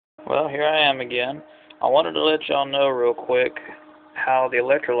Well, here I am again. I wanted to let y'all know real quick how the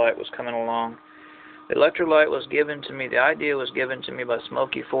electrolyte was coming along. The electrolyte was given to me, the idea was given to me by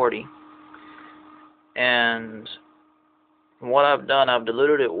Smokey 40. And what I've done, I've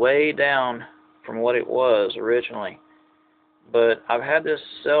diluted it way down from what it was originally. But I've had this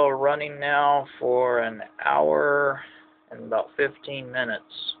cell running now for an hour and about 15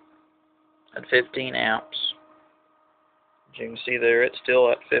 minutes at 15 amps. As you can see there, it's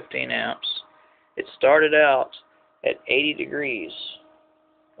still at 15 amps. It started out at 80 degrees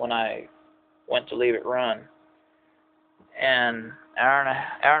when I went to leave it run. And hour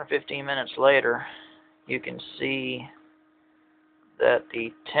and 15 minutes later, you can see that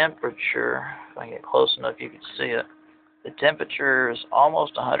the temperature, if I get close enough you can see it, the temperature is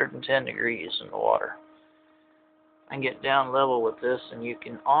almost 110 degrees in the water. I can get down level with this, and you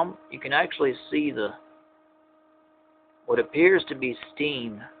can actually see what appears to be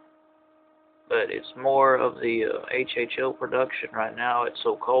steam, but it's more of the HHO production right now. It's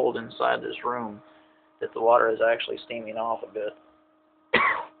so cold inside this room that the water is actually steaming off a bit.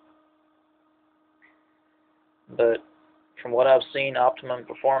 But from what I've seen, optimum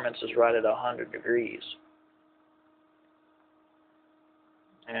performance is right at 100 degrees.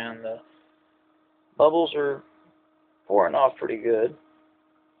 And the bubbles are pouring off pretty good.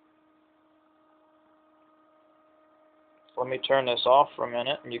 Let me turn this off for a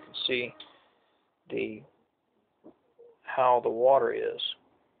minute, and you can see how the water is.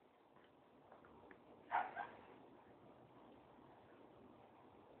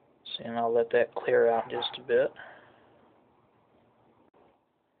 See, and I'll let that clear out just a bit.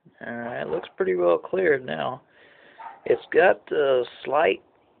 Alright, it looks pretty well cleared now. It's got a slight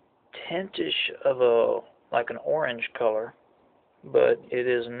tintish of like an orange color, but it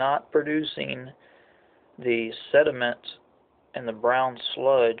is not producing the sediment and the brown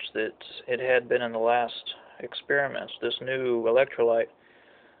sludge that it had been in the last experiments. This new electrolyte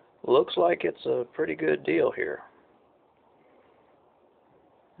looks like it's a pretty good deal here.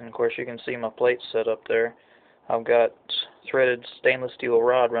 And of course you can see my plate set up there. I've got threaded stainless steel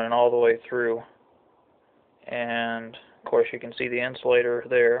rod running all the way through, and of course you can see the insulator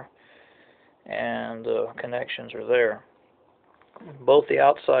there, and the connections are there. Both the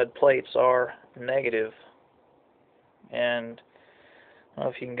outside plates are negative, and I don't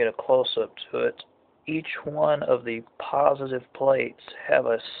know if you can get a close-up to it. Each one of the positive plates have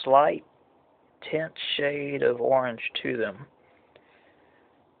a slight tint shade of orange to them.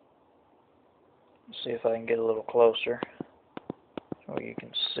 Let's see if I can get a little closer so you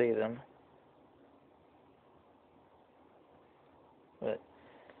can see them. But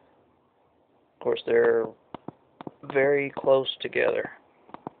of course they're very close together.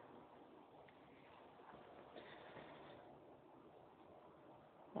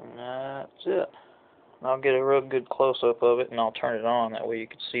 And that's it. I'll get a real good close-up of it, and I'll turn it on. That way you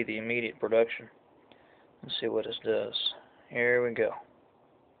can see the immediate production and see what it does. Here we go.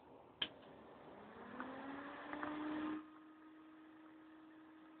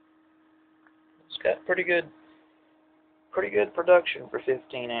 It's got pretty good production for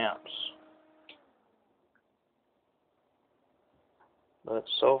 15 amps. But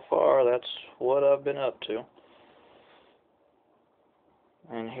so far, that's what I've been up to.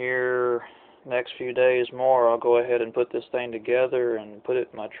 And here, next few days more, I'll go ahead and put this thing together and put it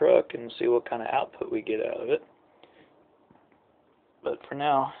in my truck and see what kind of output we get out of it. But for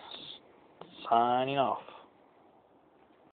now, signing off.